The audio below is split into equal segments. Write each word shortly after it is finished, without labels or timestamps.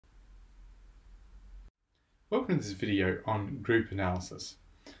Welcome to this video on group analysis.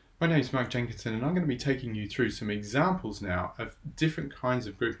 My name is Mark Jenkinson and I'm going to be taking you through some examples now of different kinds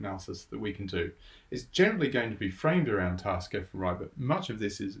of group analysis that we can do. It's generally going to be framed around task FMRI, but much of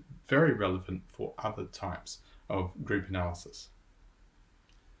this is very relevant for other types of group analysis.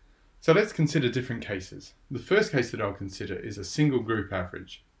 So let's consider different cases. The first case that I'll consider is a single group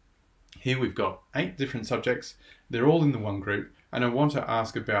average. Here we've got 8 different subjects, they're all in the one group, and I want to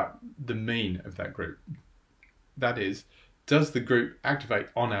ask about the mean of that group. That is, does the group activate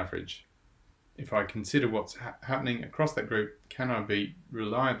on average? If I consider what's happening across that group, can I be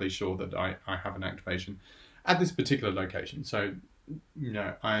reliably sure that I have an activation at this particular location? So,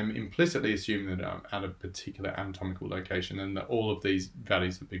 I'm implicitly assuming that I'm at a particular anatomical location and that all of these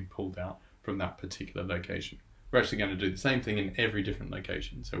values have been pulled out from that particular location. We're actually going to do the same thing in every different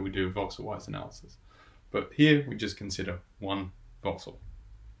location, so we do a voxel-wise analysis. But here we just consider one voxel.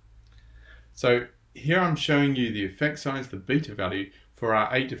 So here I'm showing you the effect size, the beta value, for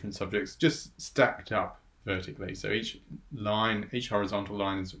our 8 different subjects, just stacked up vertically. So each horizontal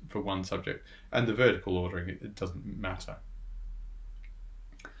line is for one subject, and the vertical ordering, it doesn't matter.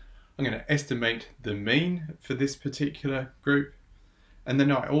 I'm going to estimate the mean for this particular group, and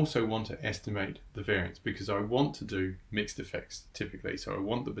then I also want to estimate the variance because I want to do mixed effects typically. So I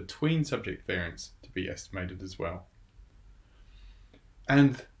want the between subject variance to be estimated as well.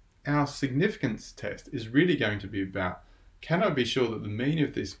 And our significance test is really going to be about, can I be sure that the mean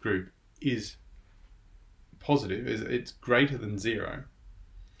of this group is positive, it's greater than 0,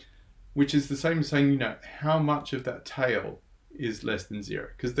 which is the same as saying, how much of that tail is less than 0,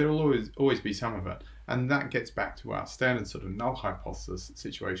 because there will always be some of it. And that gets back to our standard sort of null hypothesis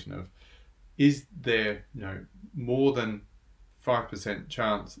situation of, is there more than 5%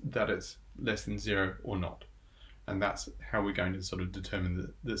 chance that it's less than 0 or not? And that's how we're going to sort of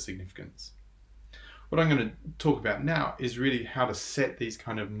determine the significance. What I'm going to talk about now is really how to set these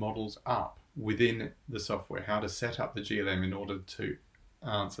kind of models up within the software, how to set up the GLM in order to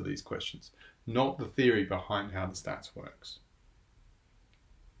answer these questions, not the theory behind how the stats works.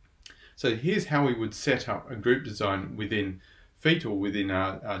 So here's how we would set up a group design within FEAT or within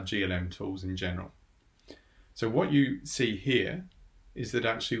our GLM tools in general. So what you see here is that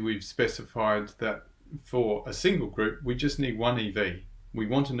actually we've specified that for a single group, we just need one EV. We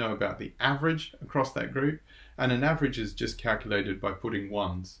want to know about the average across that group, and an average is just calculated by putting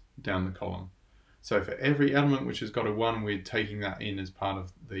 1s down the column. So for every element which has got a 1, we're taking that in as part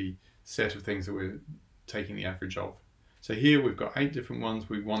of the set of things that we're taking the average of. So here we've got 8 different ones,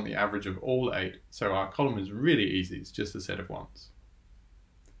 we want the average of all 8, so our column is really easy, it's just a set of 1s.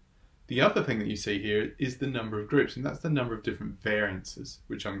 The other thing that you see here is the number of groups, and that's the number of different variances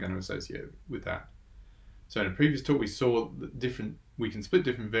which I'm going to associate with that. So in a previous talk we saw that we can split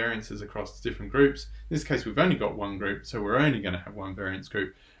different variances across different groups. In this case we've only got one group, so we're only going to have one variance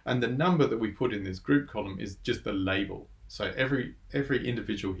group, and the number that we put in this group column is just the label. So every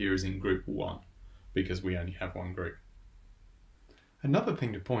individual here is in group 1 because we only have one group. Another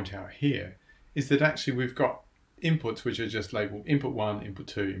thing to point out here is that actually we've got inputs which are just labeled input 1, input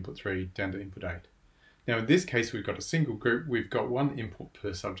 2, input 3, down to input 8. Now in this case we've got a single group, we've got one input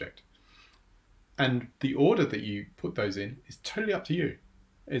per subject. And the order that you put those in is totally up to you.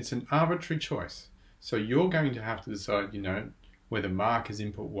 It's an arbitrary choice. So you're going to have to decide, whether Mark is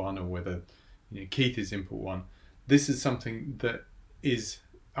input 1 or whether Keith is input 1. This is something that is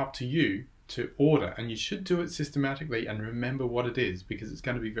up to you to order, and you should do it systematically and remember what it is because it's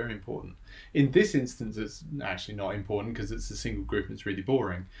going to be very important. In this instance it's actually not important because it's a single group and it's really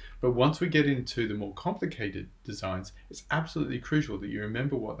boring, but once we get into the more complicated designs it's absolutely crucial that you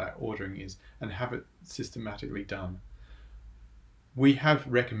remember what that ordering is and have it systematically done. We have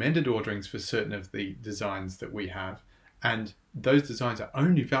recommended orderings for certain of the designs that we have, and those designs are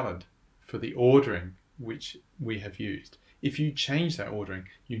only valid for the ordering which we have used. If you change that ordering,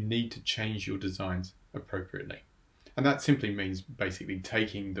 you need to change your designs appropriately. And that simply means basically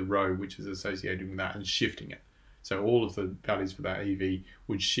taking the row which is associated with that and shifting it. So all of the values for that EV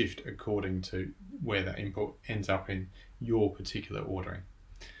would shift according to where that input ends up in your particular ordering.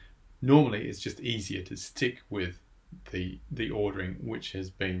 Normally, it's just easier to stick with the ordering which has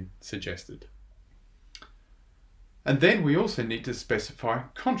been suggested. And then we also need to specify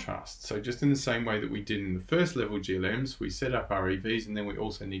contrast. So just in the same way that we did in the first level GLMs, we set up our EVs and then we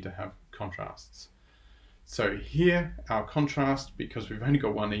also need to have contrasts. So here our contrast, because we've only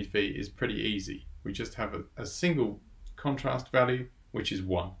got one EV, is pretty easy. We just have a single contrast value, which is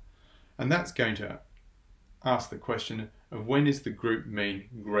 1. And that's going to ask the question of when is the group mean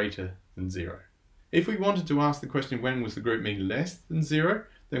greater than 0. If we wanted to ask the question when was the group mean less than 0,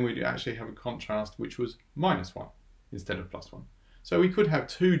 then we'd actually have a contrast which was -1 instead of +1. So we could have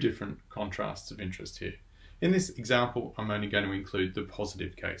two different contrasts of interest here. In this example, I'm only going to include the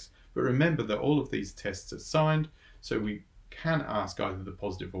positive case, but remember that all of these tests are signed, so we can ask either the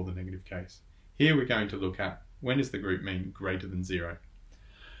positive or the negative case. Here we're going to look at when is the group mean greater than 0.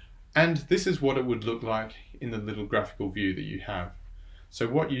 And this is what it would look like in the little graphical view that you have. So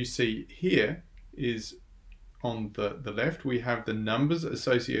what you see here is on the left, we have the numbers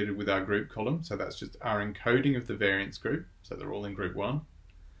associated with our group column. So that's just our encoding of the variance group. So they're all in group 1.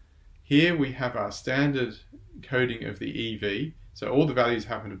 Here we have our standard coding of the EV. So all the values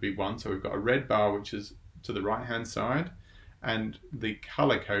happen to be 1. So we've got a red bar, which is to the right-hand side, and the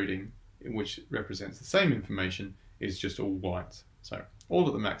color coding, which represents the same information, is just all white. So all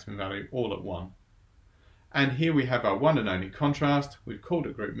at the maximum value, all at 1. And here we have our one and only contrast. We've called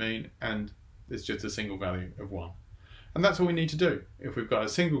it group mean, and it's just a single value of 1. And that's all we need to do. If we've got a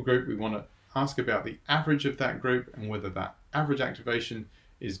single group, we want to ask about the average of that group and whether that average activation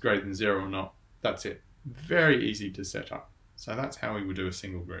is greater than 0 or not. That's it. Very easy to set up. So that's how we would do a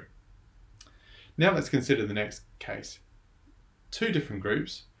single group. Now let's consider the next case. Two different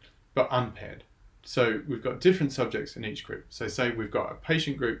groups, but unpaired. So we've got different subjects in each group. So say we've got a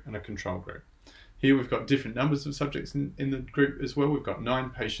patient group and a control group. Here we've got different numbers of subjects in the group as well. We've got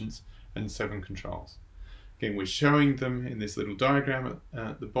 9 patients and 7 controls. Again, we're showing them in this little diagram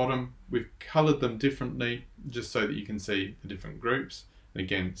at the bottom. We've colored them differently just so that you can see the different groups. And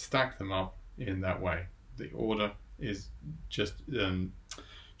again, stack them up in that way. The order is just due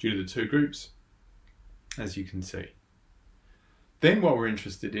to the two groups, as you can see. Then what we're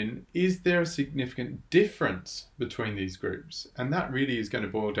interested in, is there a significant difference between these groups? And that really is going to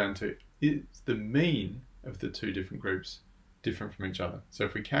boil down to, is the mean of the two different groups different from each other? So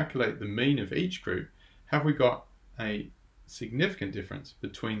if we calculate the mean of each group, have we got a significant difference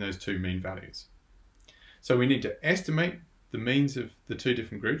between those two mean values? So we need to estimate the means of the two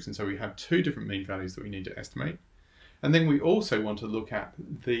different groups, and so we have two different mean values that we need to estimate. And then we also want to look at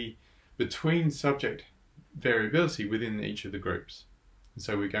the between subject variability within each of the groups. And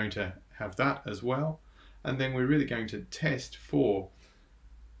so we're going to have that as well. And then we're really going to test for,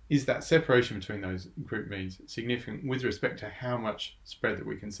 is that separation between those group means significant with respect to how much spread that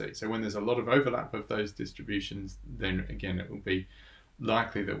we can see? So when there's a lot of overlap of those distributions, then again, it will be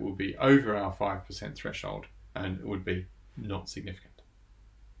likely that we'll be over our 5% threshold and it would be not significant.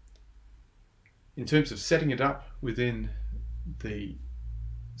 In terms of setting it up within the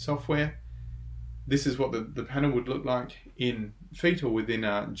software, this is what the panel would look like in Fetal within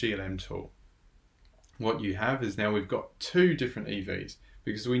our GLM tool. What you have is now we've got two different EVs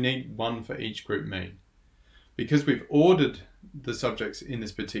because we need one for each group mean. Because we've ordered the subjects in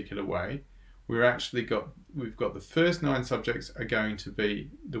this particular way, we've got the first 9 subjects are going to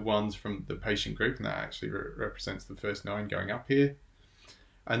be the ones from the patient group, and that actually represents the first 9 going up here.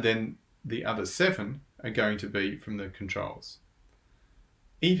 And then the other 7 are going to be from the controls.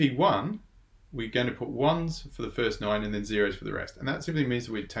 EV1, we're going to put 1s for the first 9 and then 0s for the rest. And that simply means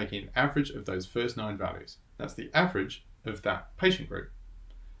that we're taking an average of those first 9 values. That's the average of that patient group.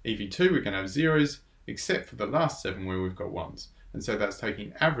 EV2, we're going to have 0s, except for the last 7 where we've got 1s. And so that's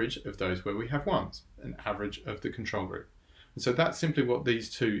taking average of those where we have 1s, an average of the control group. And so that's simply what these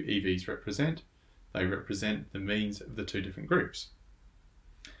two EVs represent. They represent the means of the two different groups.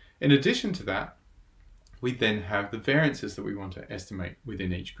 In addition to that, we then have the variances that we want to estimate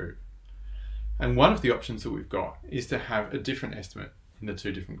within each group. And one of the options that we've got is to have a different estimate in the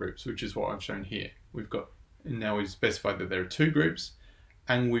two different groups, which is what I've shown here. Now we've specified that there are 2 groups,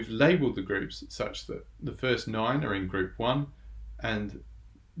 and we've labelled the groups such that the first 9 are in group 1 and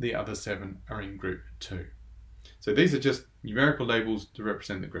the other 7 are in group 2. So these are just numerical labels to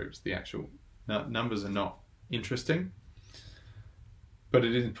represent the groups. The actual numbers are not interesting, but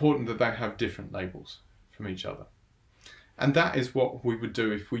it is important that they have different labels from each other. And that is what we would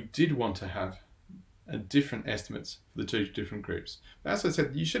do if we did want to have different estimates for the two different groups. But as I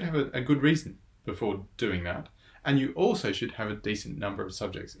said, you should have a good reason before doing that, and you also should have a decent number of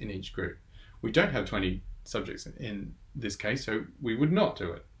subjects in each group. We don't have 20 subjects in this case, so we would not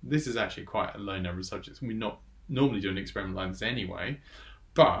do it. This is actually quite a low number of subjects. We're not normally doing an experiment like this anyway,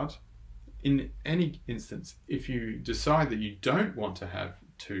 but in any instance, if you decide that you don't want to have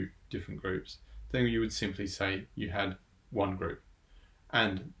 2 different groups, then you would simply say you had 1 group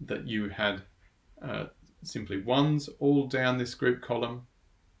and that you had simply 1s all down this group column.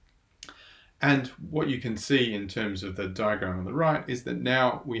 And what you can see in terms of the diagram on the right is that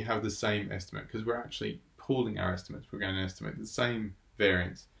now we have the same estimate because we're actually pooling our estimates. We're going to estimate the same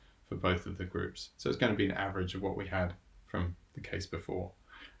variance for both of the groups. So it's going to be an average of what we had from the case before.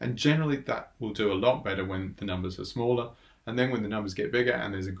 And generally that will do a lot better when the numbers are smaller. And then when the numbers get bigger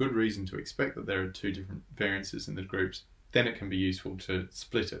and there's a good reason to expect that there are two different variances in the groups, then it can be useful to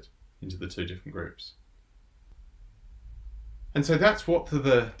split it into the two different groups. And so that's what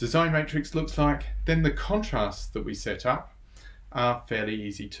the design matrix looks like. Then the contrasts that we set up are fairly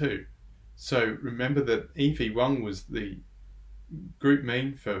easy too. So remember that EV1 was the group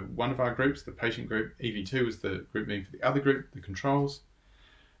mean for one of our groups, the patient group. EV2 was the group mean for the other group, the controls.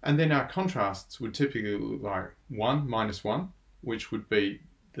 And then our contrasts would typically look like 1 minus 1, which would be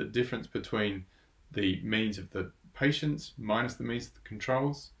the difference between the means of the patients minus the means of the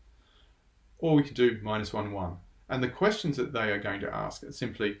controls. Or we could do minus 1, 1. And the questions that they are going to ask are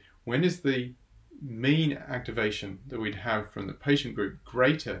simply, when is the mean activation that we'd have from the patient group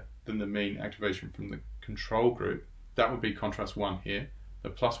greater than the mean activation from the control group? That would be contrast 1 here, the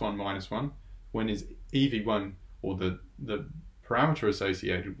plus 1, minus 1. When is EV1, or the parameter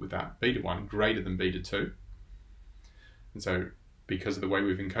associated with that, beta 1, greater than beta 2? And so because of the way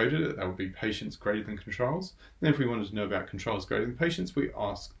we've encoded it, that would be patients greater than controls. And if we wanted to know about controls greater than patients, we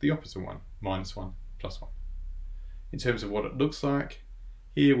ask the opposite one, minus 1, plus 1. In terms of what it looks like,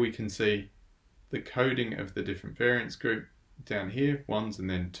 here we can see the coding of the different variance group down here, 1s and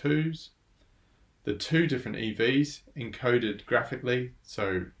then 2s. The two different EVs encoded graphically,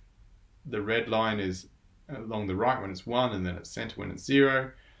 so the red line is along the right when it's 1 and then at center when it's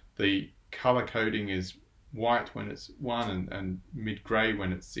 0. The color coding is white when it's 1 and mid-gray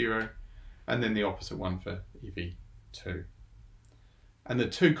when it's 0, and then the opposite one for EV2. And the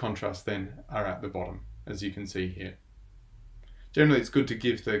two contrasts then are at the bottom, as you can see here. Generally it's good to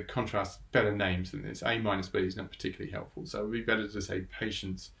give the contrasts better names than this. A minus B is not particularly helpful, so it would be better to say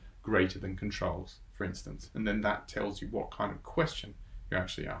patients greater than controls, for instance, and then that tells you what kind of question you're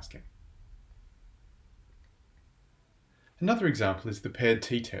actually asking. Another example is the paired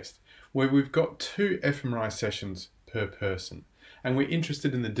t-test, where we've got 2 fMRI sessions per person, and we're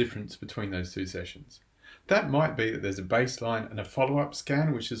interested in the difference between those 2 sessions. That might be that there's a baseline and a follow-up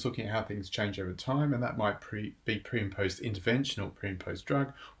scan, which is looking at how things change over time, and that might be pre and post intervention or pre and post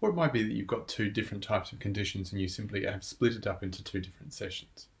drug, or it might be that you've got 2 different types of conditions and you simply have split it up into 2 different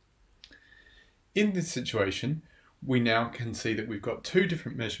sessions. In this situation, we now can see that we've got 2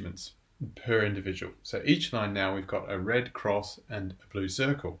 different measurements per individual. So each line now we've got a red cross and a blue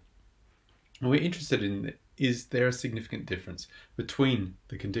circle. And we're interested in, is there a significant difference between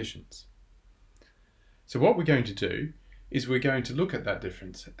the conditions? So what we're going to do is we're going to look at that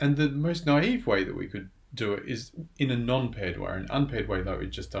difference. And the most naive way that we could do it is in a non-paired way, or an unpaired way that we've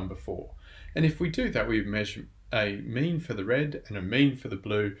just done before. And if we do that, we measure a mean for the red and a mean for the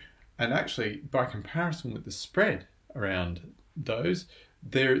blue. And actually, by comparison with the spread around those,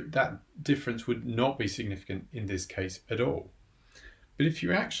 that difference would not be significant in this case at all. But if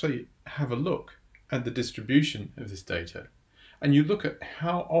you actually have a look at the distribution of this data, and you look at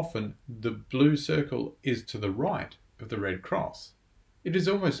how often the blue circle is to the right of the red cross, it is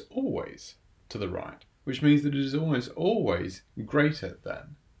almost always to the right, which means that it is almost always greater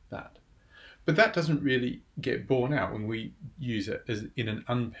than that. But that doesn't really get borne out when we use it as in an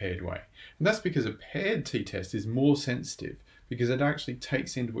unpaired way. And that's because a paired t-test is more sensitive, because it actually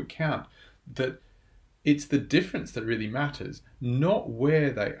takes into account that it's the difference that really matters, not where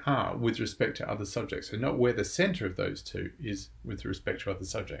they are with respect to other subjects, so not where the center of those 2 is with respect to other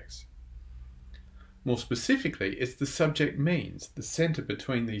subjects. More specifically, it's the subject means, the center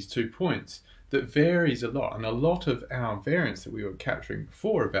between these 2 points, that varies a lot. And a lot of our variance that we were capturing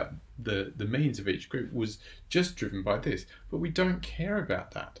before about the means of each group was just driven by this. But we don't care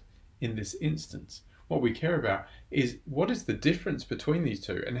about that in this instance. What we care about is what is the difference between these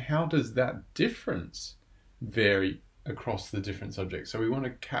 2, and how does that difference vary across the different subjects. So we want to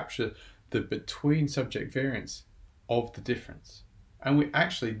capture the between subject variance of the difference. And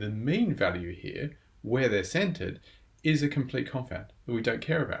the mean value here, where they're centered, is a complete confound that we don't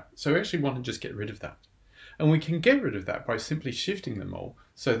care about. So we actually want to just get rid of that. And we can get rid of that by simply shifting them all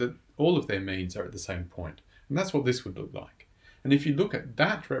so that all of their means are at the same point. And that's what this would look like. And if you look at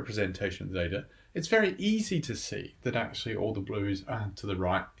that representation of the data, it's very easy to see that actually all the blues are to the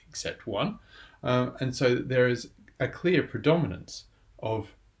right except 1. And so there is a clear predominance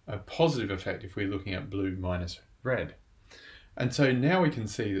of a positive effect if we're looking at blue minus red. And so now we can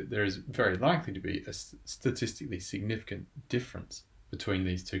see that there is very likely to be a statistically significant difference between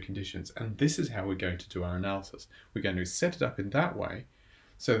these 2 conditions. And this is how we're going to do our analysis. We're going to set it up in that way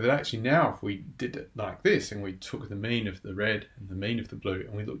so that actually now if we did it like this and we took the mean of the red and the mean of the blue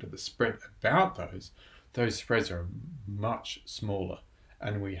and we looked at the spread about those spreads are much smaller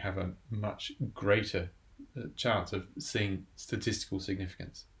and we have a much greater chance of seeing statistical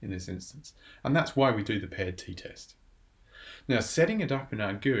significance in this instance. And that's why we do the paired t-test. Now, setting it up in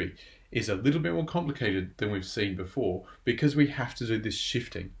our GUI is a little bit more complicated than we've seen before because we have to do this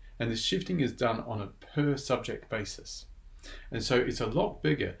shifting. And this shifting is done on a per subject basis. And so it's a lot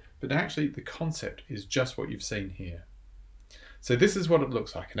bigger, but actually the concept is just what you've seen here. So this is what it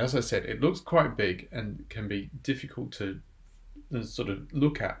looks like. And as I said, it looks quite big and can be difficult to sort of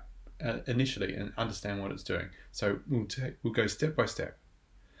look at initially and understand what it's doing. So we'll go step by step.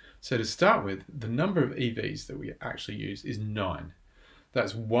 So to start with, the number of EVs that we actually use is 9.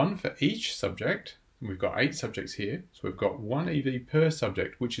 That's 1 for each subject. And we've got 8 subjects here. So we've got 1 EV per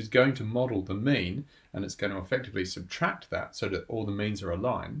subject, which is going to model the mean, and it's going to effectively subtract that so that all the means are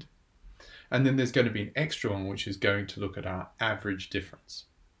aligned. And then there's going to be an extra one, which is going to look at our average difference.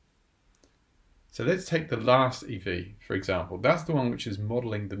 So let's take the last EV, for example. That's the one which is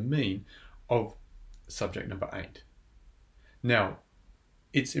modeling the mean of subject number 8. Now,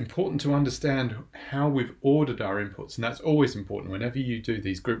 it's important to understand how we've ordered our inputs, and that's always important whenever you do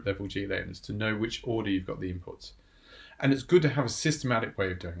these group level GLMs, to know which order you've got the inputs. And it's good to have a systematic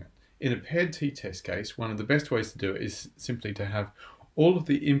way of doing it. In a paired t-test case, one of the best ways to do it is simply to have all of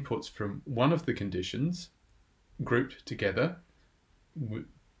the inputs from one of the conditions grouped together with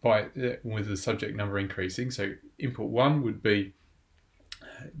the subject number increasing. So input 1 would be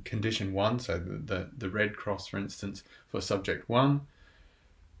condition 1, so the red cross, for instance, for subject 1.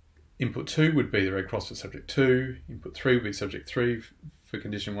 Input 2 would be the red cross for subject 2, input 3 would be subject 3 for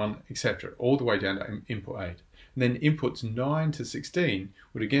condition 1, etc., all the way down to input 8. And then inputs 9 to 16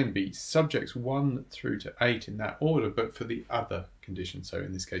 would again be subjects 1 through to 8 in that order, but for the other condition, so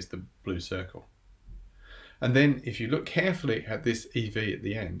in this case the blue circle. And then if you look carefully at this EV at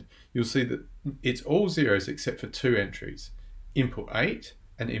the end, you'll see that it's all zeros except for 2 entries, input 8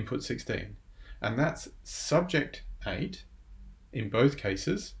 and input 16. And that's subject 8 in both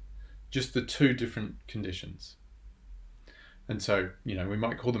cases, just the 2 different conditions. And so, we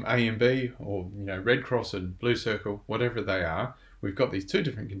might call them A and B, or, red cross and blue circle, whatever they are. We've got these 2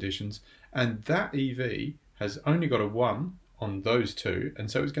 different conditions, and that EV has only got a 1 on those 2, and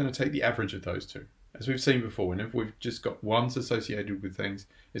so it's going to take the average of those 2. As we've seen before, whenever we've just got 1s associated with things,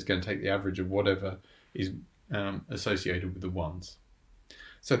 it's going to take the average of whatever is associated with the 1s.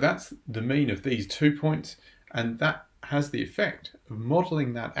 So that's the mean of these 2 points, and that has the effect of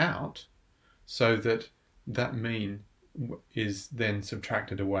modelling that out so that that mean is then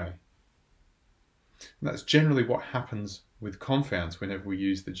subtracted away. And that's generally what happens with confounds whenever we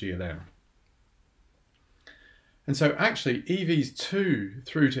use the GLM. And so actually EVs 2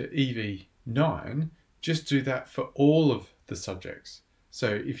 through to EV9 just do that for all of the subjects. So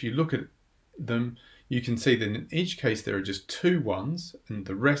if you look at them, you can see that in each case there are just 2 1s and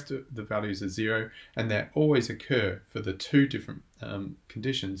the rest of the values are 0, and they always occur for the 2 different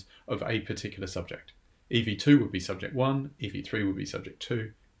conditions of a particular subject. EV2 would be subject 1, EV3 would be subject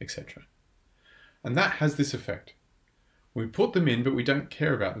 2, etc. And that has this effect. We put them in, but we don't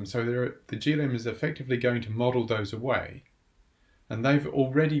care about them, so the GLM is effectively going to model those away, and they've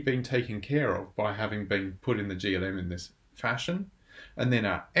already been taken care of by having been put in the GLM in this fashion. And then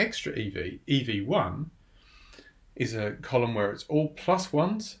our extra EV, EV1, is a column where it's all plus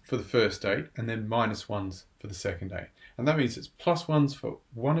 1s for the first 8 and then minus 1s for the second 8. And that means it's plus 1s for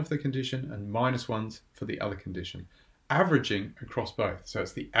one of the condition and minus 1s for the other condition, averaging across both. So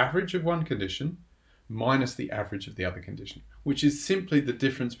it's the average of one condition minus the average of the other condition, which is simply the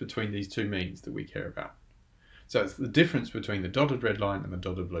difference between these 2 means that we care about. So it's the difference between the dotted red line and the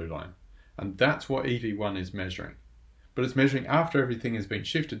dotted blue line. And that's what EV1 is measuring. But it's measuring after everything has been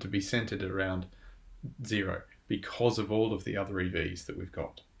shifted to be centered around 0 because of all of the other EVs that we've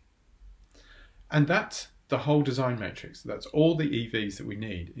got. And that's the whole design matrix. That's all the EVs that we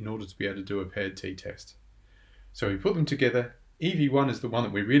need in order to be able to do a paired t-test. So we put them together. EV1 is the one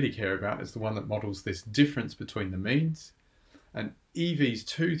that we really care about. It's the one that models this difference between the means. And EVs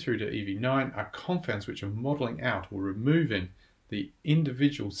 2 through to EV9 are confounds which are modeling out or removing the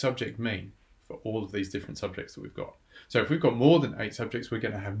individual subject mean for all of these different subjects that we've got. So if we've got more than 8 subjects, we're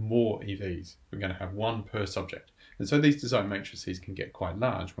going to have more EVs. We're going to have 1 per subject. And so these design matrices can get quite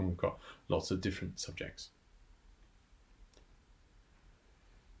large when we've got lots of different subjects.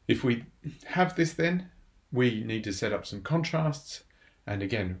 If we have this, then we need to set up some contrasts. And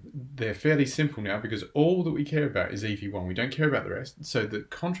again, they're fairly simple now because all that we care about is EV1. We don't care about the rest. So the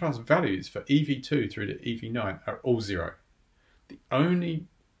contrast values for EV2 through to EV9 are all 0. The only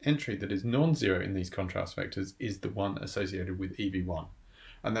entry that is non-zero in these contrast vectors is the one associated with EV1.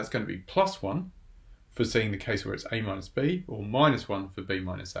 And that's going to be plus 1 for seeing the case where it's A minus B, or minus 1 for B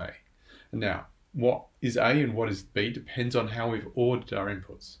minus A. And now, what is A and what is B depends on how we've ordered our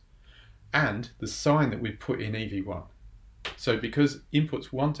inputs and the sign that we've put in EV1. So because inputs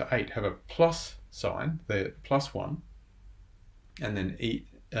 1 to 8 have a plus sign, they're +1, and then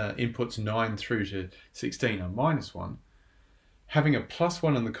inputs 9 through to 16 are -1, having a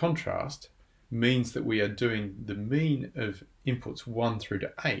 +1 in the contrast means that we are doing the mean of inputs 1 through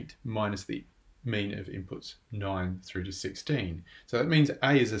to 8 minus the mean of inputs 9 through to 16. So that means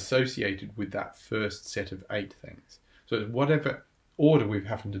A is associated with that first set of 8 things. So it's whatever order we've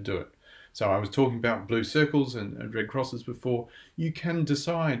happened to do it. So I was talking about blue circles and red crosses before. You can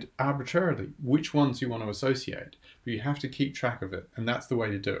decide arbitrarily which ones you want to associate, but you have to keep track of it. And that's the way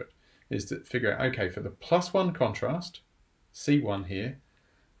to do it, is to figure out, okay, for the +1 contrast, C1 here,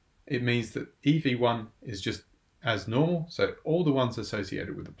 it means that EV1 is just as normal. So all the ones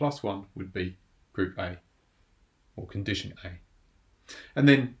associated with the +1 would be group A or condition A. And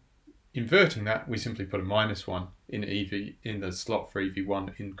then inverting that, we simply put a -1 in the slot for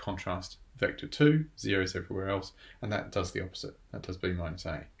EV1 in contrast vector 2, zeros everywhere else, and that does the opposite. That does B minus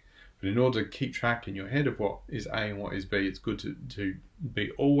A. But in order to keep track in your head of what is A and what is B, it's good to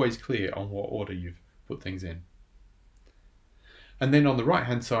be always clear on what order you've put things in. And then on the right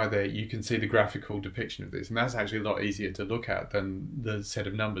hand side there, you can see the graphical depiction of this, and that's actually a lot easier to look at than the set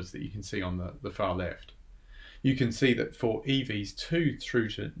of numbers that you can see on the far left. You can see that for EVs 2 through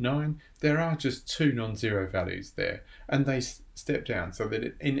to 9, there are just 2 non-zero values there, and they step down so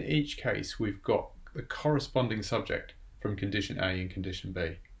that in each case we've got the corresponding subject from condition A and condition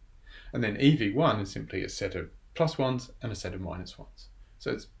B. And then EV1 is simply a set of +1s and a set of -1s.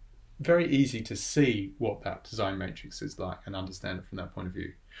 So it's very easy to see what that design matrix is like and understand it from that point of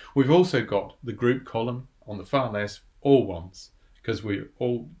view. We've also got the group column on the far left, all ones, because we're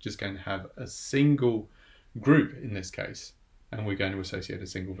all just going to have a single group in this case, and we're going to associate a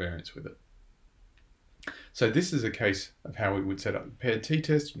single variance with it. So this is a case of how we would set up the paired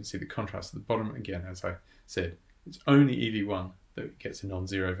t-test. You can see the contrast at the bottom. Again, as I said, it's only EV1 that gets a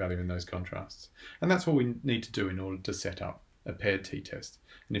non-zero value in those contrasts. And that's what we need to do in order to set up a paired t-test.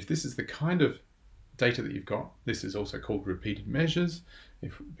 And if this is the kind of data that you've got, this is also called repeated measures,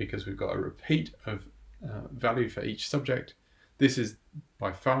 because we've got a repeat of value for each subject. This is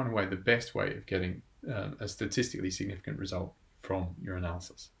by far and away the best way of getting a statistically significant result from your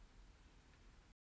analysis.